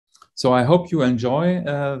So I hope you enjoy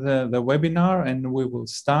the webinar, and we will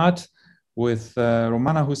start with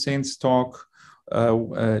Rumana Hussain's talk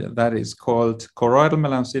that is called Choroidal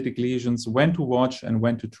Melanocytic Lesions, When to Watch and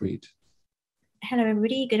When to Treat. Hello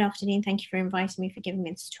everybody, good afternoon. Thank you for inviting me, for giving me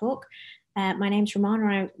this talk. My name's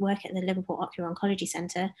Rumana. I work at the Liverpool Ocular Oncology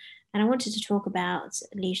Centre, and I wanted to talk about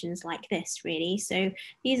lesions like this, really. So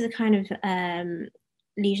these are the kind of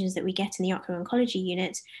lesions that we get in the ocular oncology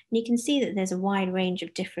unit, and you can see that there's a wide range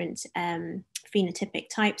of different phenotypic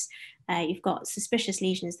types. You've got suspicious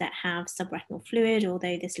lesions that have subretinal fluid,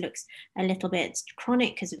 although this looks a little bit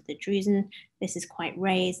chronic because of the drusen. This is quite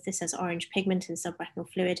raised. This has orange pigment and subretinal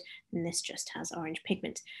fluid, and this just has orange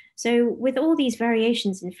pigment. So with all these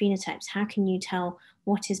variations in phenotypes, how can you tell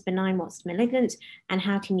what is benign, what's malignant, and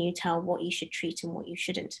how can you tell what you should treat and what you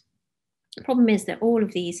shouldn't? The problem is that all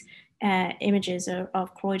of these images are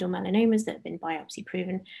of choroidal melanomas that have been biopsy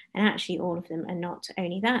proven, and actually all of them are not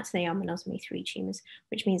only that, they are monosomy 3 tumours,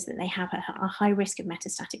 which means that they have a high risk of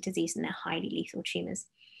metastatic disease and they're highly lethal tumours.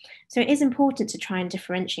 So it is important to try and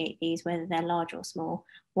differentiate these, whether they're large or small,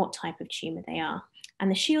 what type of tumour they are. And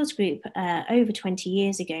the Shields group, over 20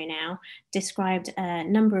 years ago now, described a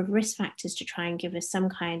number of risk factors to try and give us some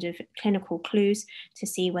kind of clinical clues to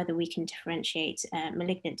see whether we can differentiate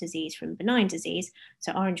malignant disease from benign disease.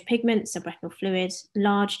 So orange pigment, subretinal fluid,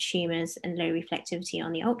 large tumours, and low reflectivity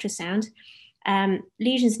on the ultrasound.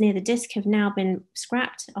 Lesions near the disc have now been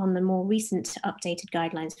scrapped on the more recent updated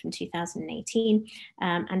guidelines from 2018,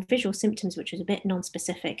 and visual symptoms, which was a bit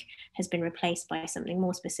non-specific, has been replaced by something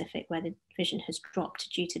more specific where the vision has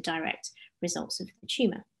dropped due to direct results of the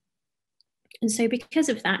tumour. And so because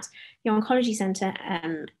of that, the Oncology Centre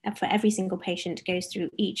for every single patient goes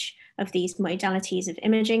through each of these modalities of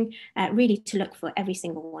imaging, really to look for every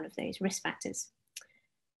single one of those risk factors.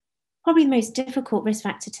 Probably the most difficult risk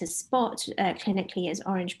factor to spot clinically is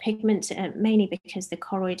orange pigment, mainly because the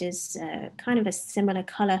choroid is kind of a similar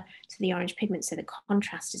colour to the orange pigment, so the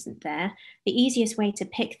contrast isn't there. The easiest way to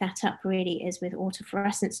pick that up really is with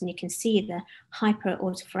autofluorescence, and you can see the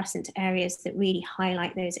hyper-autofluorescent areas that really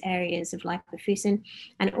highlight those areas of lipofuscin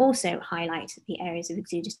and also highlight the areas of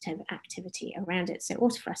exudative activity around it. So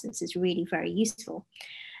autofluorescence is really very useful.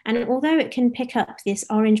 And although it can pick up this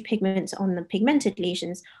orange pigment on the pigmented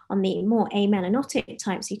lesions, on the more amelanotic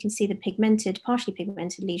types, you can see the pigmented, partially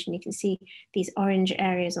pigmented lesion, you can see these orange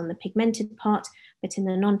areas on the pigmented part, but in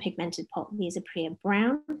the non-pigmented part, these appear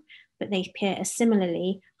brown, but they appear as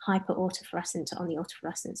similarly hyper-autofluorescent on the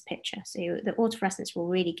autofluorescence picture. So the autofluorescence will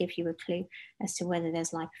really give you a clue as to whether there's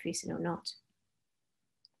lipofuscin or not.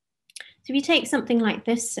 So if you take something like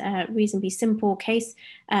this reasonably simple case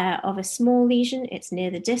of a small lesion, it's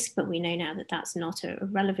near the disc, but we know now that that's not a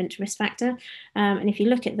relevant risk factor. And if you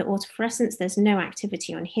look at the autofluorescence, there's no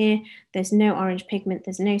activity on here. There's no orange pigment.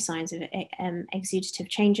 There's no signs of exudative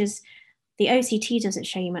changes. The OCT doesn't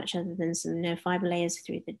show you much other than some nerve fiber layers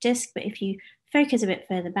through the disc, but if you focus a bit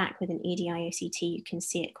further back with an EDI OCT, you can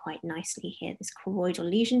see it quite nicely here. This choroidal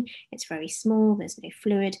lesion, it's very small, there's no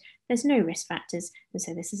fluid, there's no risk factors, and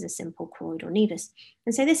so this is a simple choroidal nevus.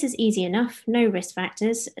 And so this is easy enough, no risk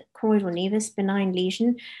factors, choroidal nevus, benign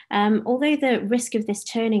lesion. Although the risk of this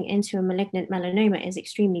turning into a malignant melanoma is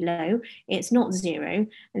extremely low, it's not zero,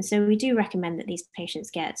 and so we do recommend that these patients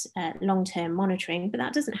get long-term monitoring, but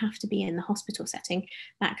that doesn't have to be in the hospital setting.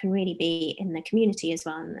 That can really be in the community as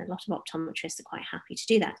well, and a lot of optometrists are quite happy to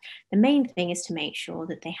do that. The main thing is to make sure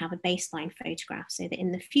that they have a baseline photograph so that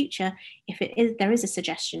in the future, if there is a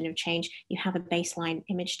suggestion of change, you have a baseline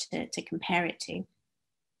image to compare it to.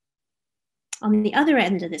 On the other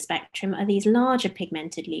end of the spectrum are these larger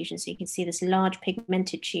pigmented lesions. So you can see this large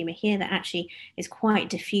pigmented tumour here that actually is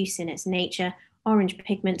quite diffuse in its nature, orange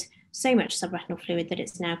pigment, so much subretinal fluid that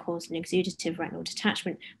it's now caused an exudative retinal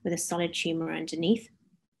detachment with a solid tumour underneath.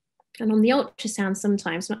 And on the ultrasound,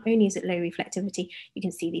 sometimes, not only is it low reflectivity, you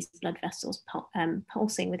can see these blood vessels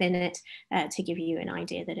pulsing within it to give you an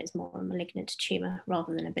idea that it's more a malignant tumour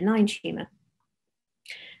rather than a benign tumour.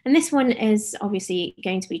 And this one is obviously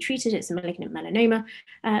going to be treated. It's a malignant melanoma.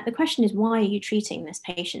 The question is, why are you treating this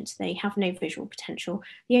patient? They have no visual potential.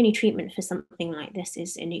 The only treatment for something like this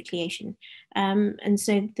is enucleation. And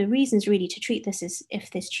so the reasons really to treat this is if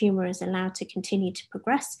this tumour is allowed to continue to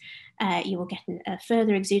progress, you will get a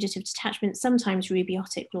further exudative detachment, sometimes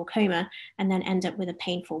rubiotic glaucoma, and then end up with a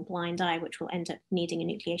painful blind eye, which will end up needing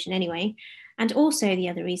enucleation anyway. And also the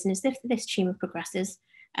other reason is if this tumour progresses,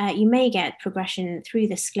 you may get progression through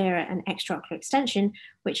the sclera and extraocular extension,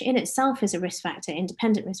 which in itself is a risk factor,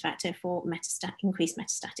 independent risk factor for increased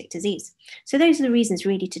metastatic disease. So those are the reasons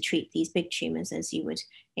really to treat these big tumours as you would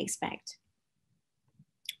expect.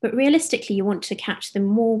 But realistically, you want to catch them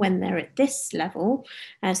more when they're at this level.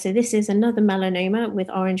 So this is another melanoma with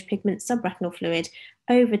orange pigment, subretinal fluid,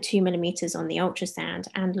 over 2 millimeters on the ultrasound,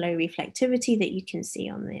 and low reflectivity that you can see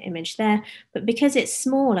on the image there. But because it's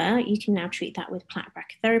smaller, you can now treat that with plaque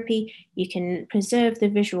brachytherapy. You can preserve the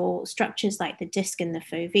visual structures like the disc and the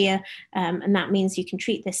fovea, and that means you can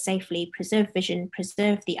treat this safely, preserve vision,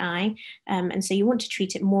 preserve the eye. And so you want to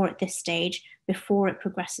treat it more at this stage before it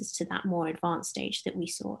progresses to that more advanced stage that we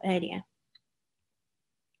saw earlier.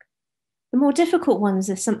 The more difficult ones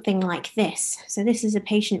are something like this. So this is a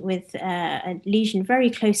patient with a lesion very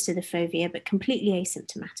close to the fovea, but completely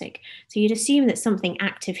asymptomatic. So you'd assume that something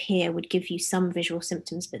active here would give you some visual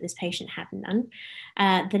symptoms, but this patient had none.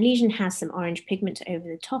 The lesion has some orange pigment over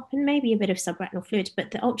the top and maybe a bit of subretinal fluid,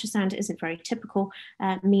 but the ultrasound isn't very typical,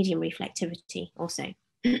 medium reflectivity also.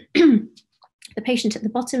 The patient at the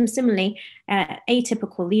bottom, similarly,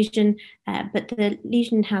 atypical lesion, but the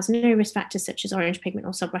lesion has no risk factors such as orange pigment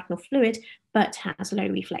or subretinal fluid, but has low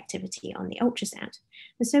reflectivity on the ultrasound.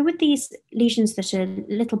 And so with these lesions that are a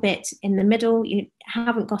little bit in the middle, you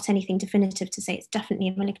haven't got anything definitive to say it's definitely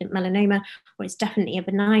a malignant melanoma or it's definitely a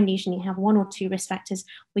benign lesion. You have one or two risk factors.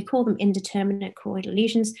 We call them indeterminate choroidal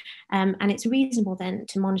lesions, and it's reasonable then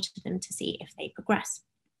to monitor them to see if they progress.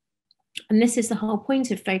 And this is the whole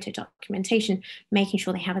point of photo documentation, making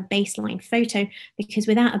sure they have a baseline photo, because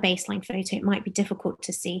without a baseline photo, it might be difficult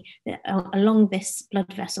to see that along this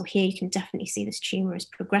blood vessel here, you can definitely see this tumor is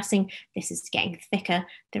progressing. This is getting thicker.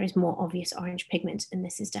 There is more obvious orange pigment, and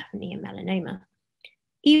this is definitely a melanoma.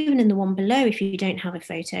 Even in the one below, if you don't have a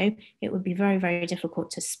photo, it would be very, very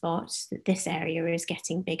difficult to spot that this area is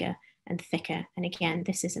getting bigger and thicker. And again,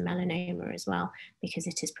 this is a melanoma as well, because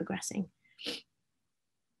it is progressing.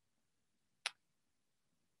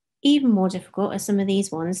 Even more difficult are some of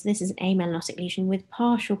these ones. This is an amelanotic lesion with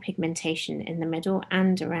partial pigmentation in the middle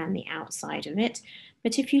and around the outside of it.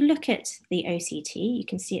 But if you look at the OCT, you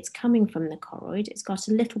can see it's coming from the choroid. It's got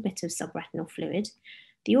a little bit of subretinal fluid.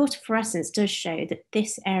 The autofluorescence does show that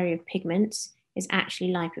this area of pigment is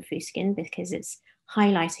actually lipofuscin because it's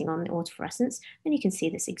highlighting on the autofluorescence. And you can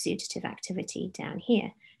see this exudative activity down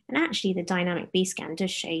here. And actually the dynamic B scan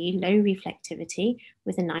does show you low reflectivity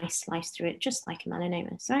with a nice slice through it, just like a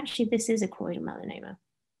melanoma. So actually this is a choroidal melanoma.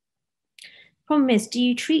 Problem is, do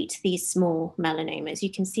you treat these small melanomas?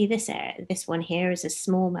 You can see this area, this one here is a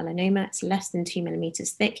small melanoma. It's less than 2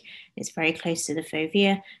 millimeters thick. It's very close to the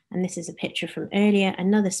fovea. And this is a picture from earlier,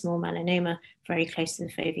 another small melanoma very close to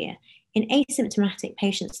the fovea. In asymptomatic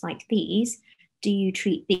patients like these, do you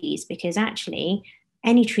treat these? Because actually,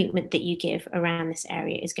 any treatment that you give around this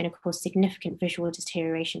area is going to cause significant visual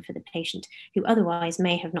deterioration for the patient who otherwise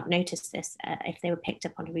may have not noticed this if they were picked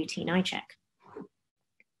up on a routine eye check.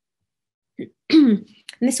 And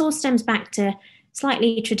this all stems back to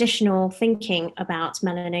slightly traditional thinking about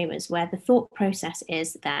melanomas, where the thought process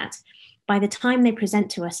is that by the time they present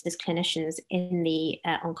to us as clinicians in the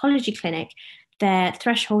oncology clinic, their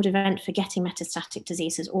threshold event for getting metastatic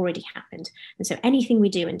disease has already happened. And so anything we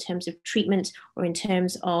do in terms of treatment or in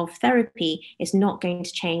terms of therapy is not going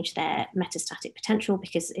to change their metastatic potential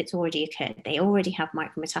because it's already occurred. They already have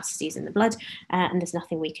micrometastases in the blood, and there's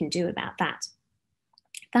nothing we can do about that.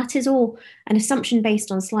 That is all an assumption based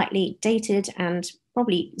on slightly dated and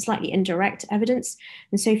probably slightly indirect evidence.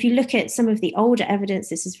 And so if you look at some of the older evidence,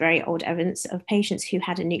 this is very old evidence of patients who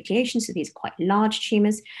had enucleation, so these are quite large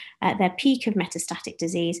tumours, their peak of metastatic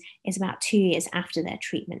disease is about 2 years after their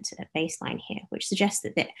treatment at baseline here, which suggests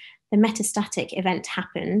that the metastatic event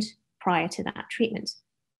happened prior to that treatment.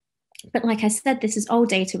 But like I said, this is old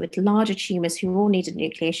data with larger tumours who all needed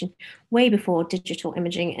enucleation way before digital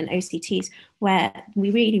imaging and OCTs, where we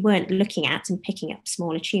really weren't looking at and picking up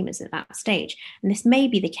smaller tumours at that stage. And this may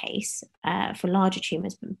be the case for larger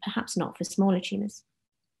tumours, but perhaps not for smaller tumours.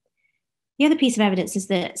 The other piece of evidence is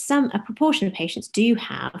that a proportion of patients do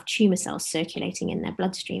have tumour cells circulating in their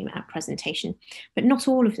bloodstream at presentation, but not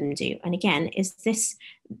all of them do. And again, this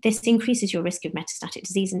increases your risk of metastatic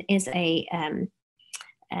disease and is a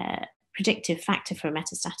predictive factor for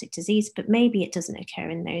metastatic disease, but maybe it doesn't occur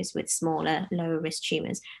in those with smaller, lower risk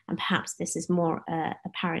tumours, and perhaps this is more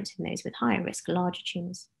apparent in those with higher risk, larger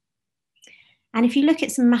tumours. And if you look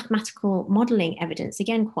at some mathematical modelling evidence,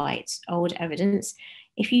 again quite old evidence,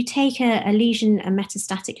 if you take a lesion, a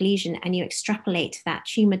metastatic lesion, and you extrapolate that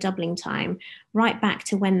tumour doubling time right back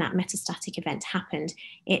to when that metastatic event happened,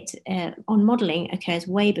 it on modelling occurs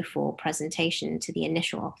way before presentation to the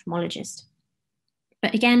initial ophthalmologist.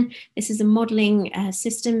 But again, this is a modeling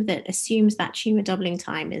system that assumes that tumor doubling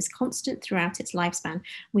time is constant throughout its lifespan.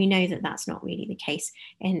 We know that that's not really the case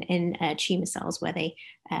in tumor cells, where they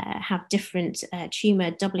have different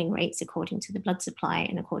tumor doubling rates according to the blood supply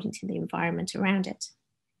and according to the environment around it.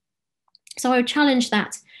 So I would challenge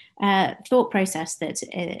that thought process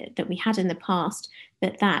that we had in the past,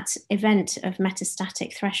 that event of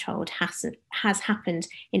metastatic threshold has happened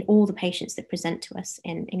in all the patients that present to us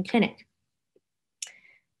in clinic.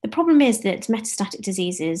 The problem is that metastatic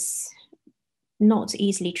disease is not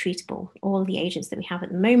easily treatable. All the agents that we have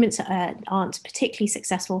at the moment aren't particularly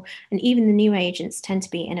successful, and even the new agents tend to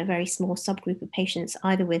be in a very small subgroup of patients,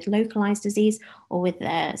 either with localized disease or with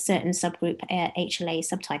a certain subgroup HLA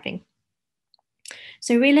subtyping.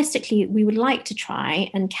 So realistically, we would like to try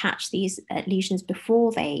and catch these lesions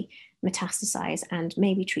before they metastasize and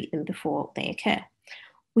maybe treat them before they occur.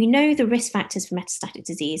 We know the risk factors for metastatic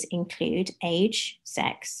disease include age,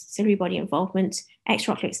 sex, ciliary body involvement,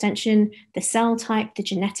 extraocular extension, the cell type, the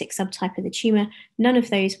genetic subtype of the tumor. None of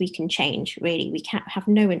those we can change, really. We can't have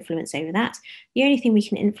no influence over that. The only thing we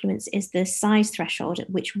can influence is the size threshold at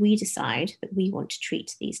which we decide that we want to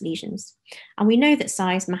treat these lesions. And we know that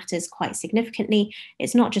size matters quite significantly.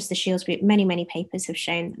 It's not just the Shields group. Many papers have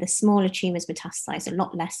shown that the smaller tumors metastasize a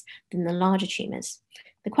lot less than the larger tumors.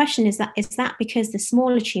 The question is that because the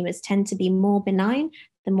smaller tumors tend to be more benign,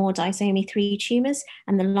 the more disomy 3 tumors,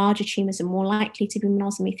 and the larger tumors are more likely to be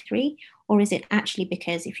monosomy 3? Or is it actually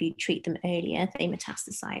because if you treat them earlier, they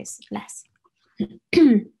metastasize less?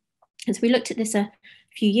 And so we looked at this a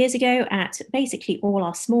few years ago at basically all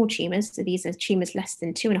our small tumors. So these are tumors less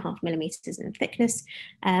than 2.5 millimeters in thickness,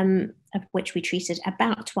 of which we treated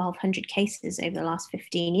about 1,200 cases over the last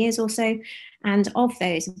 15 years or so. And of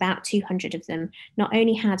those, about 200 of them not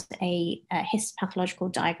only had a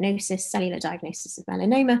histopathological diagnosis, cellular diagnosis of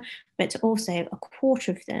melanoma, but also a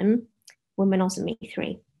quarter of them were monosomy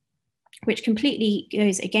 3, which completely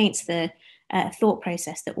goes against the thought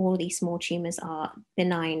process that all these small tumors are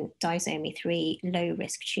benign disomy 3 low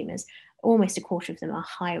risk tumors. Almost a quarter of them are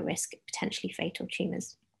high risk, potentially fatal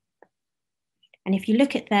tumors. And if you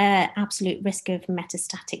look at their absolute risk of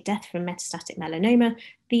metastatic death from metastatic melanoma,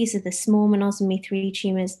 these are the small monosomy 3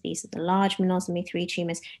 tumors, these are the large monosomy 3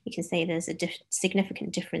 tumors. You can say there's a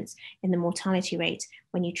significant difference in the mortality rate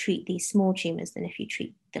when you treat these small tumors than if you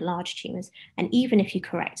treat the large tumors. And even if you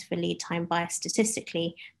correct for lead time bias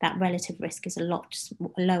statistically, that relative risk is a lot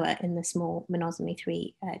lower in the small monosomy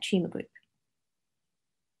 3 tumor group.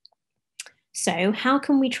 So how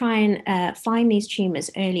can we try and find these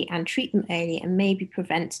tumors early and treat them early and maybe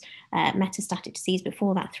prevent metastatic disease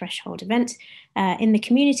before that threshold event? In the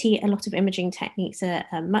community, a lot of imaging techniques are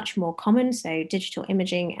much more common, so digital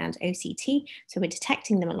imaging and OCT, so we're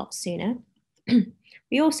detecting them a lot sooner.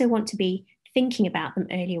 We also want to be thinking about them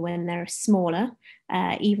earlier when they're smaller,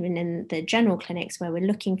 even in the general clinics where we're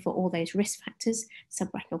looking for all those risk factors,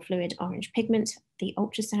 subretinal fluid, orange pigment, the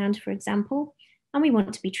ultrasound, for example. And we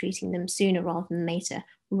want to be treating them sooner rather than later,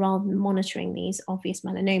 rather than monitoring these obvious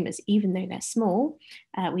melanomas. Even though they're small,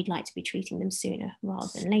 we'd like to be treating them sooner rather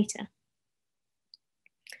than later.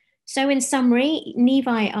 So in summary,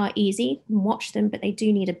 nevi are easy, watch them, but they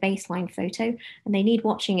do need a baseline photo, and they need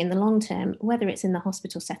watching in the long term, whether it's in the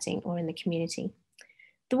hospital setting or in the community.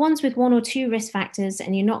 The ones with 1 or 2 risk factors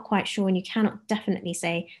and you're not quite sure and you cannot definitely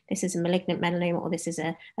say this is a malignant melanoma or this is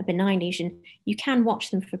a benign lesion, you can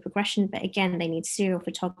watch them for progression, but again, they need serial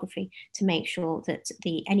photography to make sure that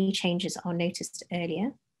any changes are noticed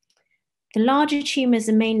earlier. The larger tumors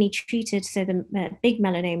are mainly treated, so the big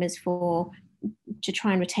melanomas, to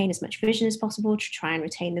try and retain as much vision as possible, to try and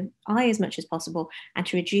retain the eye as much as possible, and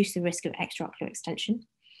to reduce the risk of extraocular extension.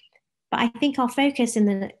 But I think our focus in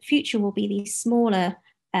the future will be these smaller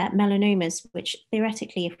melanomas, which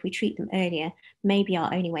theoretically, if we treat them earlier, may be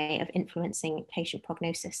our only way of influencing patient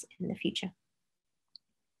prognosis in the future.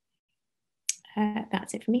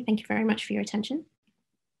 That's it for me. Thank you very much for your attention.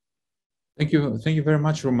 Thank you very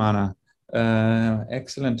much, Rumana.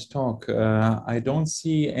 Excellent talk. I don't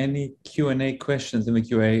see any Q&A questions in the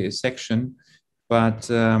Q&A section, but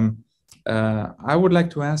I would like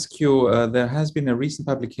to ask you, there has been a recent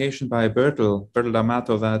publication by Bertel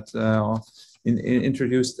D'Amato that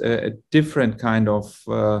introduced a different kind of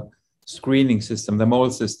screening system, the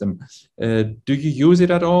mole system. Do you use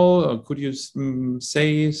it at all? Or could you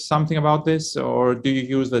say something about this? Or do you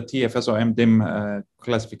use the TFS or MDIM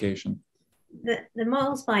classification? the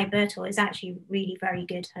moles by Bertel is actually really very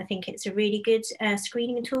good. I think it's a really good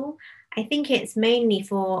screening tool. I think it's mainly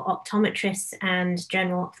for optometrists and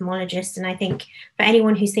general ophthalmologists. And I think for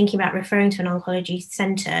anyone who's thinking about referring to an oncology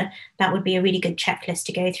center, that would be a really good checklist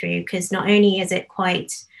to go through, because not only is it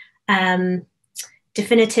quite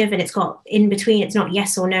definitive and it's got in between, it's not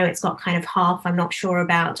yes or no, it's got kind of half, I'm not sure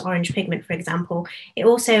about orange pigment, for example. It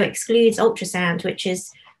also excludes ultrasound, which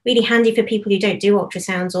is really handy for people who don't do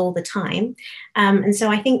ultrasounds all the time. And so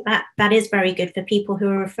I think that is very good for people who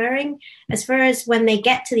are referring. As far as when they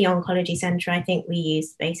get to the oncology center, I think we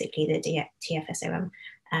use basically the TFSOM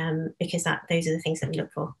because those are the things that we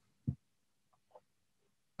look for.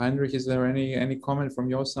 Heinrich, is there any comment from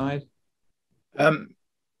your side?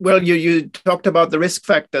 Well, you talked about the risk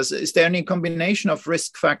factors. Is there any combination of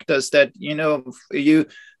risk factors that,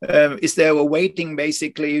 is there a weighting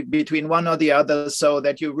basically between one or the other so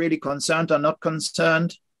that you're really concerned or not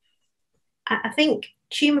concerned? I think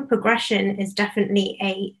tumor progression is definitely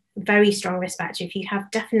a very strong risk factor. If you have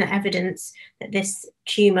definite evidence that this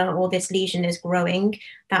tumor or this lesion is growing,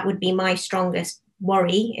 that would be my strongest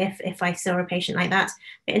worry if I saw a patient like that.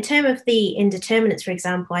 But in terms of the indeterminates, for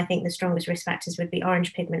example, I think the strongest risk factors would be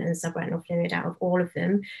orange pigment and subretinal fluid out of all of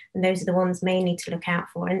them. And those are the ones mainly to look out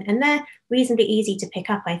for. And they're reasonably easy to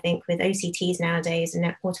pick up, I think, with OCTs nowadays and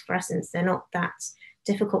autofluorescence. They're not that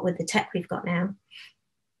difficult with the tech we've got now.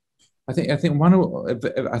 I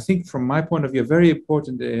think from my point of view, a very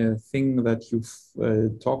important thing that you've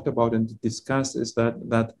talked about and discussed is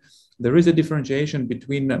that there is a differentiation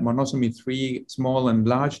between monosomy 3 small and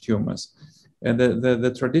large tumors. And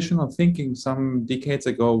the traditional thinking some decades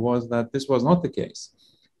ago was that this was not the case.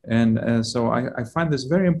 And so I find this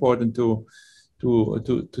very important to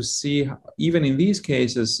see, even in these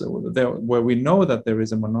cases where we know that there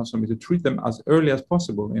is a monosomy, to treat them as early as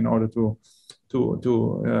possible in order to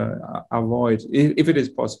avoid, if it is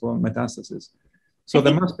possible, metastasis. So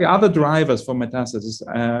there must be other drivers for metastasis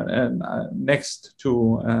next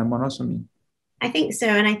to monosomy. I think so.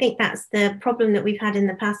 And I think that's the problem that we've had in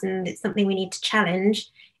the past, and it's something we need to challenge,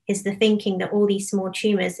 is the thinking that all these small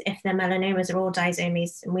tumors, if they're melanomas, are all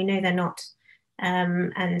disomies, and we know they're not.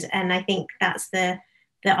 And I think that's the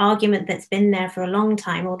argument that's been there for a long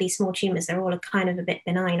time. All these small tumors, they're all kind of a bit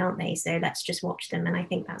benign, aren't they? So let's just watch them. And I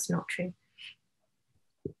think that's not true.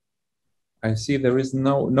 I see there is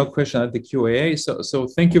no question at the QA. So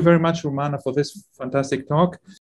thank you very much, Rumana, for this fantastic talk.